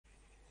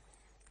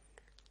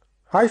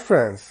Hi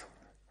friends,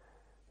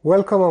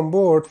 welcome on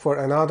board for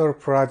another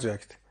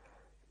project,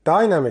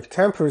 dynamic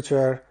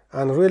temperature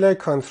and relay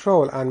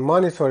control and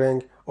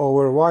monitoring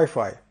over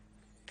Wi-Fi.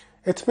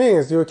 It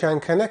means you can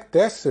connect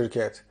this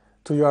circuit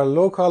to your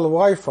local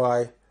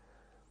Wi-Fi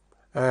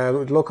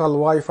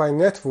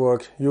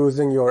network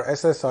using your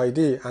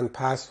SSID and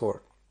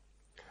password.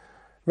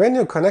 When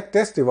you connect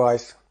this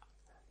device,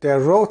 the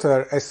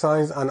router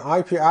assigns an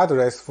IP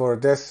address for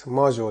this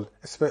module,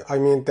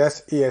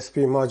 this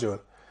ESP module.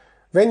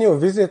 When you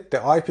visit the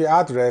IP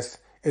address,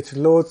 it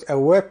loads a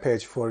web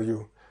page for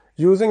you.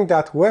 Using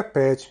that web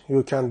page,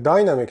 you can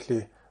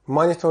dynamically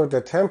monitor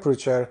the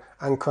temperature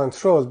and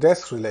control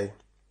this relay.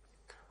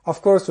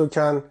 Of course, you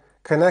can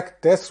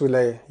connect this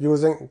relay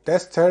using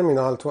this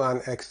terminal to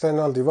an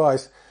external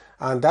device,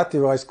 and that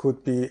device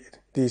could be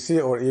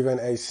DC or even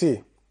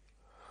AC.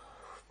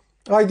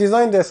 I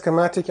designed the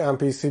schematic and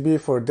PCB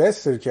for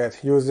this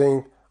circuit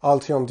using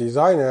Altium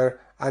Designer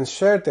and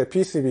shared the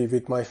PCB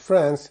with my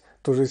friends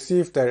to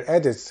receive their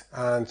edits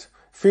and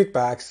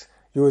feedbacks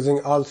using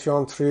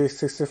Altium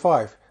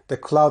 365, the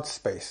cloud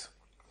space.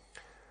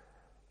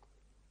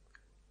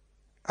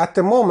 At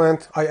the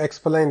moment, I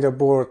explained the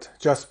board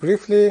just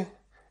briefly.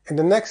 In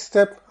the next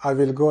step, I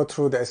will go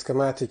through the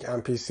schematic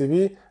and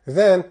PCB.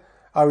 Then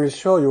I will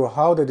show you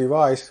how the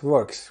device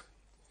works.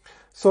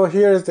 So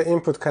here is the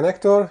input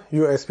connector,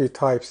 USB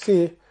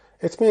Type-C.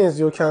 It means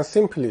you can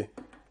simply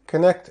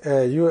connect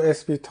a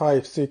USB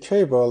Type-C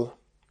cable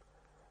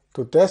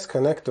to this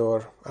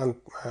connector and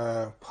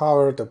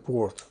power the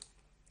board.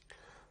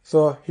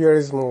 So here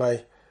is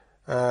my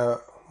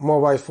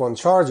mobile phone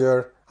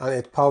charger and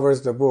it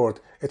powers the board.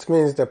 It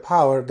means the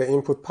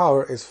input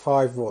power is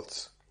 5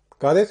 volts.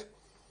 Got it?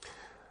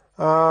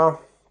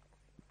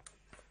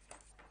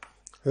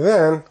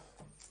 Then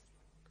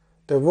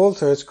the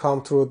voltage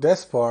comes through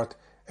this part.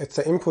 It's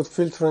an input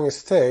filtering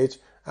stage,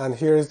 and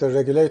here is the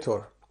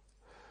regulator.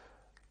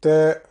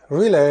 The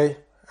relay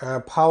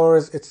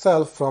powers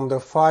itself from the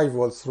 5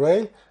 volts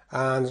rail,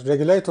 and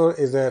regulator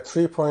is a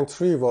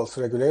 3.3 volts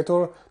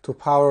regulator to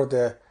power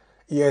the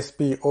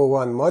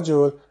ESP01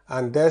 module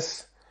and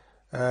this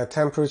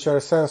temperature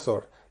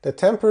sensor. The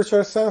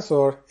temperature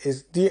sensor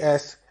is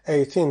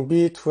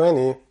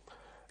DS18B20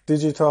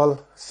 digital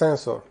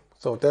sensor,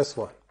 so this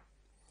one.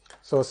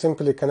 So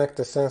simply connect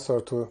the sensor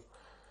to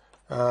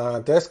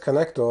this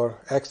connector,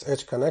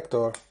 XH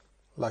connector,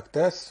 like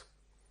this.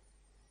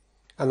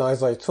 And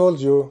as I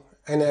told you,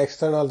 any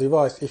external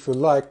device, if you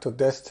like, to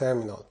this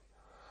terminal.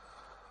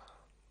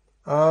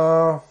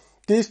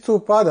 These two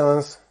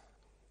buttons,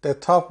 the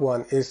top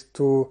one is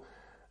to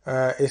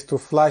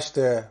flash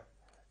the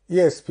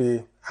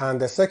ESP, and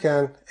the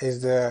second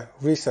is the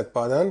reset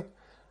button.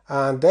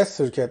 And this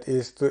circuit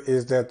is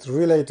that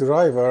relay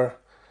driver.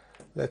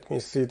 Let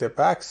me see the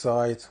back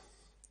side.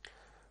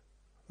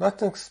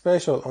 Nothing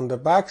special on the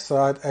back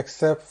side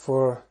except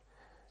for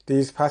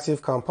these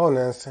passive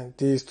components,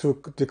 these two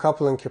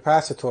decoupling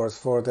capacitors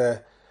for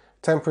the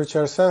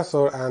temperature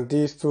sensor and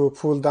these two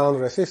pull down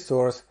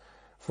resistors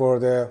for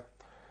the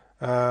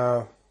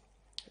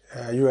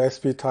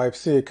USB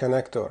Type-C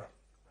connector.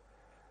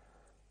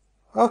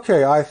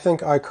 Okay, I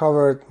think I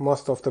covered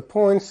most of the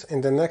points. In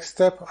the next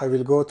step, I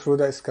will go through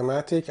the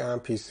schematic and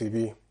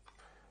PCB.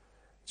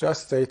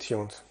 Just stay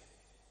tuned.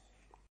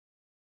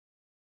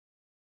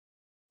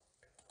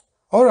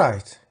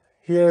 Alright,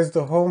 here is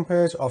the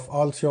homepage of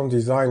Altium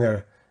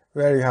Designer,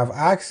 where you have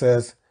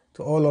access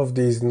to all of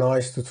these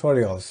nice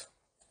tutorials.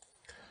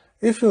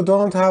 If you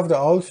don't have the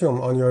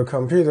Altium on your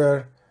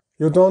computer,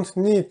 you don't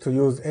need to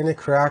use any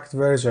cracked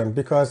version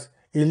because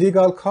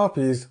illegal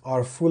copies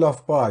are full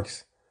of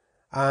bugs,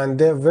 and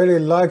very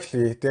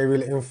likely they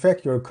will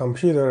infect your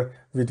computer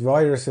with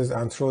viruses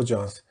and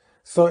trojans.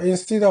 So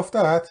instead of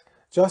that,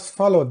 just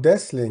follow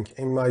this link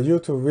in my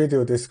YouTube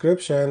video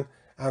description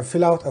and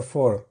fill out a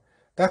form.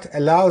 That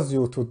allows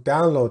you to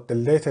download the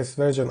latest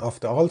version of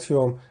the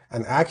Altium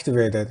and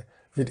activate it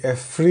with a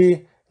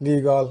free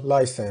legal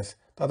license.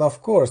 That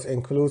of course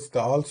includes the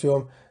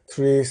Altium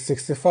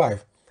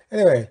 365.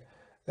 Anyway,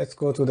 let's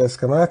go to the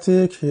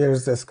schematic.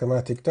 Here's the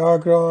schematic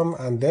diagram,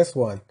 and this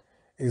one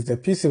is the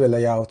PCB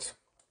layout.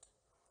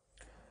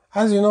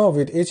 As you know,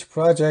 with each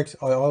project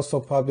I also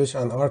publish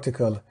an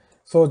article.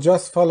 So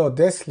just follow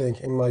this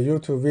link in my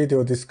YouTube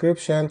video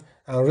description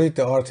and read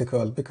the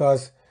article,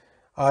 because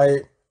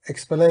I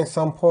explain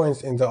some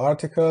points in the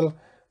article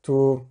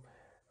to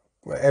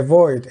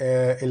avoid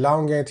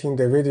elongating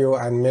the video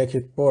and make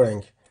it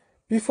boring.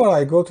 Before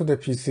I go to the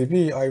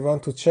PCB, I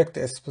want to check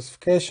the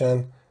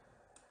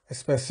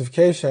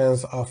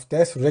specifications of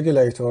this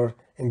regulator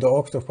in the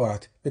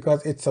Octopart,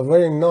 because it's a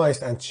very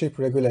nice and cheap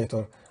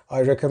regulator.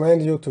 I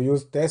recommend you to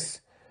use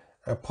this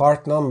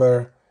part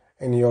number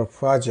in your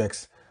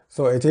projects.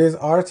 So it is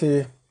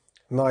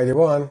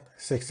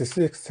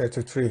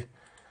RT916633.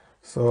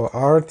 So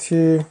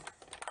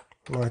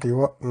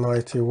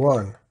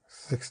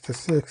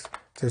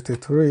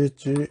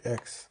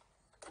RT916633GX.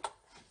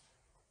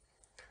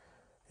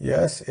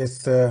 Yes, it's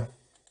the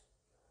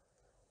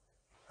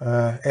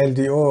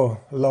LDO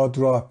low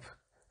drop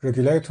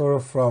regulator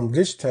from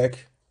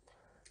Richtech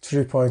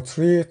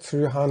 3.3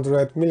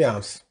 300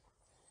 milliamps,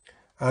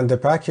 and the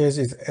package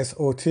is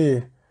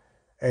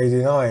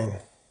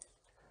SOT89,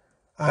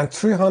 and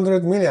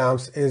 300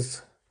 milliamps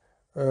is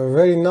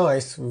very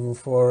nice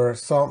for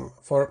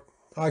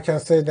I can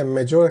say the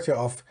majority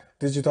of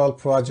digital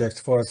projects,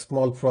 for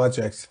small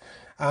projects.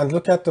 And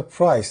look at the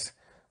price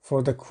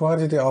for the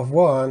quantity of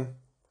one,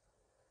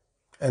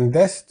 and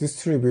this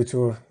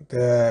distributor,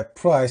 the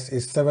price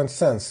is 7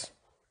 cents,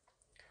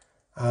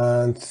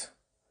 and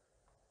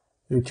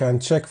you can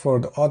check for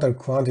the other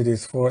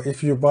quantities. For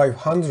if you buy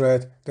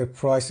 100, the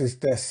price is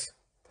this.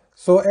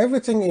 So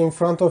everything in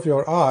front of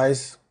your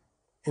eyes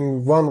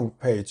in one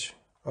page,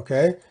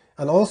 okay?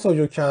 And also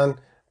you can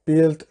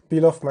build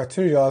bill of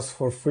materials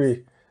for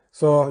free.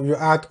 So you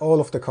add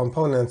all of the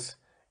components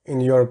in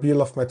your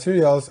bill of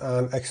materials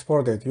and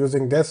export it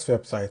using this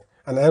website,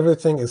 and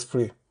everything is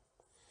free.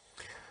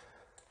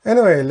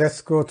 Anyway,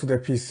 let's go to the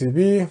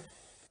PCB.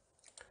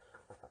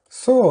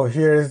 So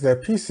here is the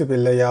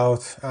PCB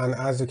layout, and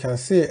as you can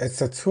see,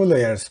 it's a 2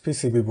 layers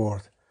PCB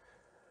board.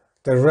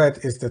 The red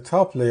is the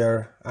top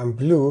layer and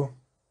blue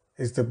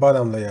is the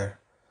bottom layer.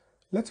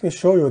 Let me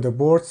show you the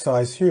board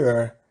size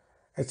here.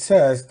 It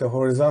says the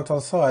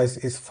horizontal size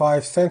is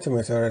 5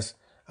 centimeters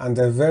and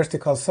the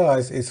vertical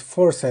size is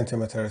 4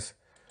 centimeters.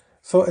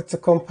 So it's a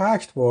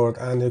compact board,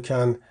 and you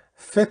can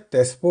fit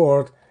this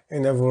board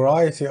in a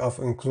variety of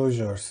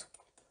enclosures.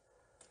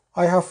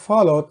 I have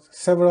followed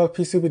several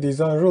PCB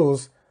design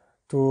rules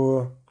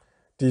to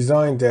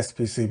design this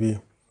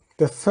PCB.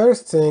 The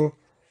first thing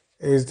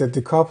is the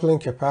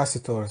decoupling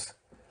capacitors.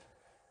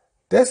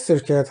 This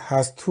circuit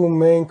has two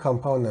main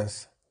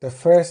components. The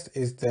first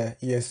is the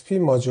ESP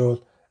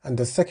module, and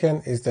the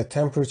second is the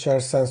temperature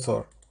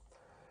sensor.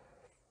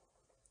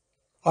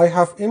 I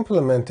have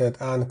implemented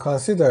and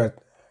considered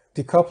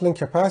decoupling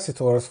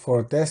capacitors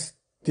for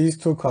these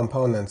two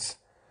components,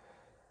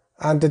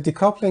 and the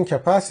decoupling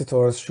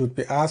capacitors should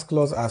be as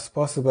close as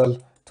possible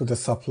to the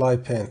supply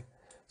pin.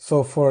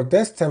 So for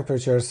this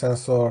temperature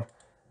sensor,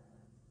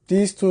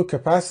 these two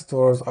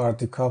capacitors are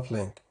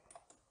decoupling.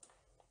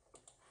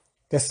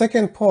 The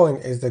second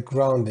point is the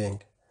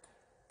grounding.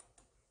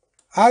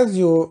 As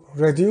you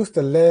reduce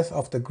the length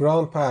of the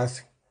ground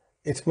path,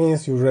 it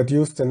means you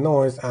reduce the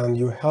noise and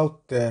you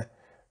help to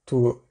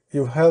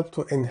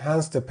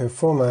enhance the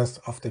performance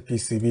of the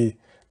PCB.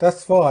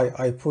 That's why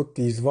I put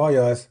these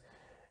wires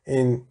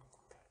in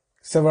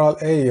several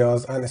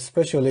areas, and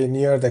especially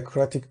near the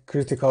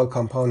critical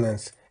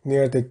components,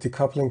 near the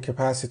decoupling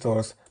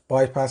capacitors,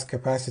 bypass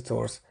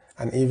capacitors,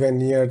 and even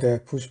near the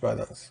push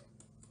buttons.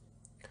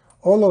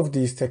 All of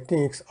these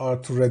techniques are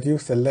to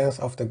reduce the length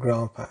of the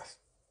ground path.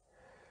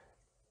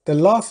 The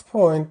last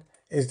point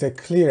is the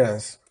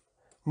clearance.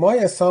 My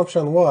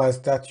assumption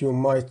was that you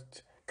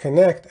might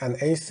connect an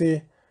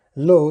AC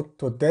load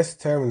to this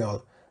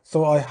terminal,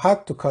 so I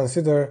had to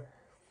consider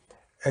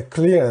a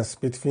clearance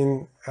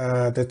between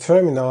the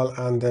terminal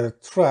and the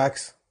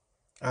tracks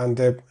and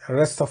the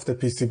rest of the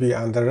PCB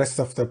and the rest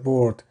of the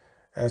board.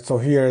 So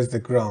here is the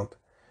ground.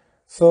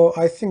 So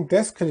I think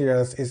this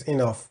clearance is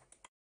enough.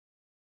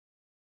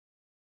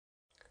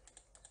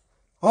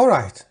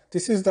 Alright,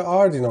 this is the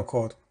Arduino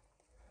code.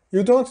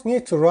 You don't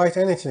need to write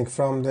anything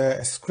from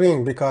the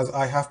screen because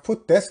I have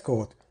put this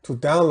code to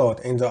download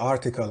in the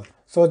article.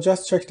 So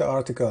just check the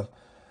article.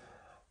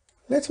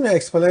 Let me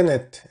explain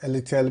it a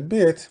little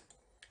bit.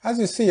 As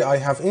you see, I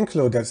have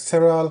included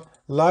several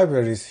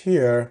libraries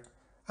here,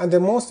 and the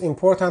most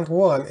important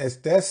one is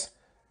this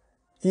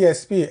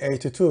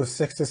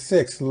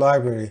ESP8266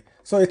 library.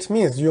 So it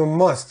means you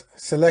must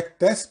select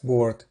this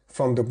board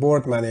from the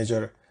board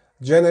manager,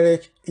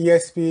 generic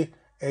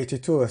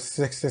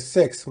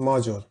ESP8266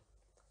 module.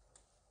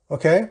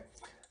 Okay?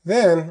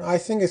 Then I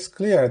think it's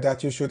clear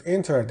that you should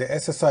enter the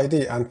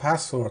SSID and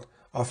password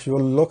of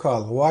your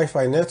local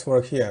Wi-Fi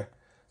network here.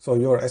 So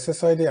your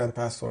SSID and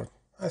password.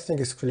 I think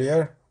it's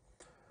clear.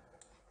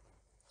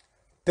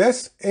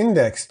 This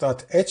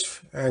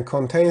index.h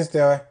contains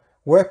the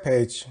web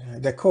page,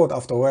 the code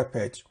of the web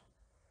page.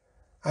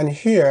 And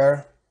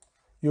here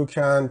you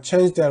can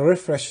change the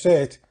refresh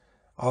rate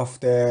of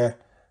the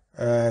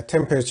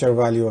temperature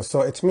value. So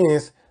it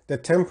means the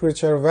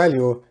temperature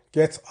value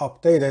gets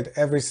updated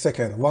every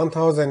second.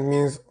 1000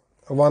 means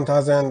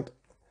 1000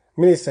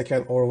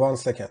 millisecond or 1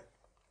 second.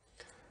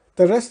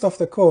 The rest of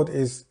the code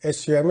is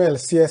HTML,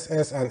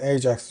 CSS, and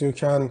AJAX. You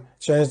can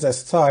change the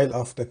style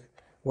of the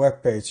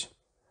web page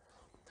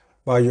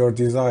by your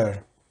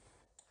desire.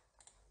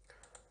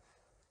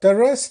 The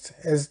rest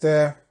is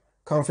the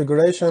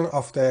configuration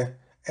of the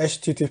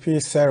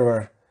HTTP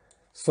server.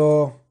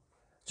 So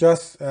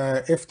just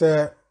if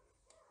the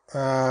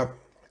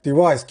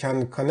device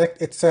can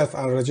connect itself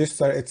and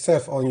register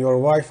itself on your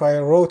Wi-Fi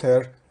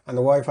router and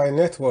Wi-Fi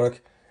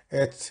network,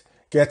 it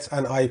gets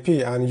an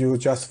IP, and you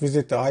just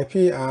visit the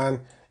IP and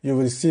you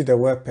will see the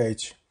web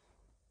page.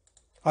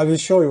 I will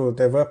show you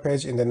the web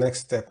page in the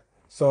next step,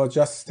 so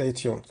just stay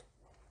tuned.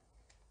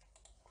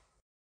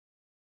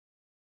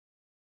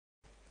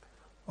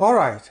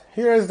 Alright,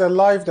 here is the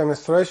live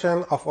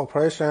demonstration of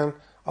operation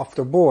of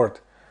the board.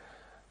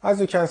 As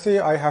you can see,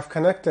 I have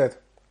connected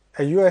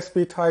a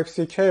USB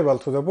Type-C cable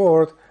to the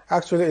board.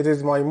 Actually, it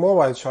is my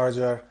mobile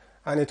charger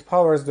and it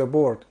powers the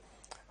board.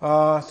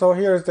 So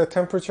here's the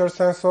temperature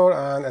sensor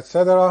and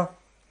etc.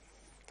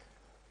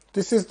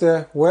 This is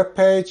the web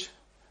page.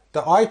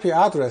 The IP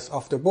address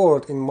of the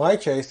board in my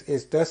case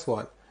is this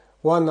one,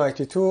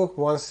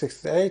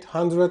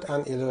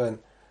 192.168.111,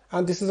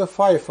 and this is a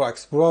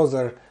Firefox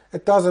browser.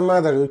 It doesn't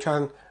matter, you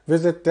can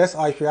visit this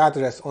IP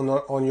address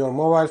on your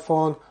mobile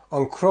phone,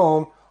 on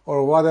Chrome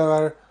or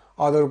whatever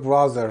other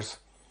browsers.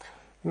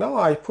 Now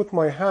I put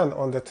my hand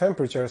on the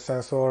temperature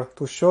sensor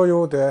to show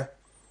you the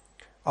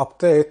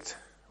update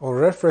or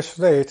refresh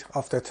rate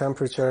of the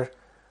temperature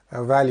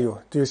value.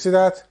 Do you see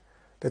that?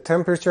 The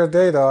temperature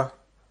data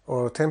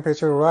or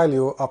temperature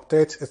value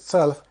updates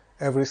itself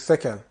every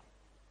second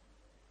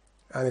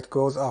and it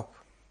goes up.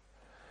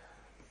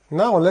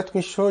 Now let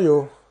me show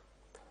you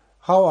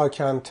how I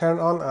can turn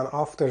on and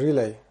off the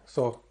relay.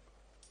 So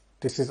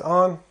this is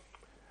on.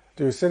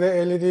 Do you see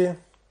the LED?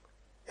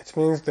 It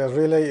means the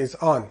relay is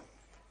on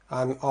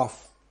and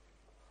off.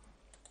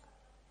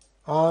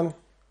 On,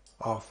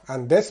 off.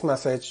 And this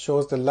message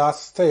shows the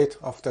last state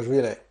of the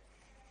relay.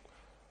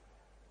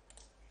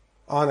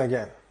 On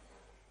again.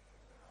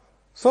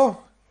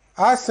 So,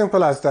 as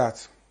simple as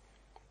that.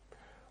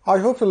 I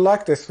hope you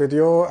like this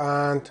video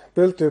and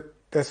build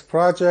this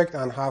project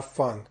and have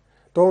fun.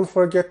 Don't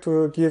forget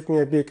to give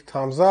me a big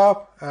thumbs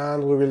up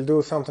and we will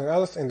do something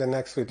else in the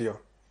next video.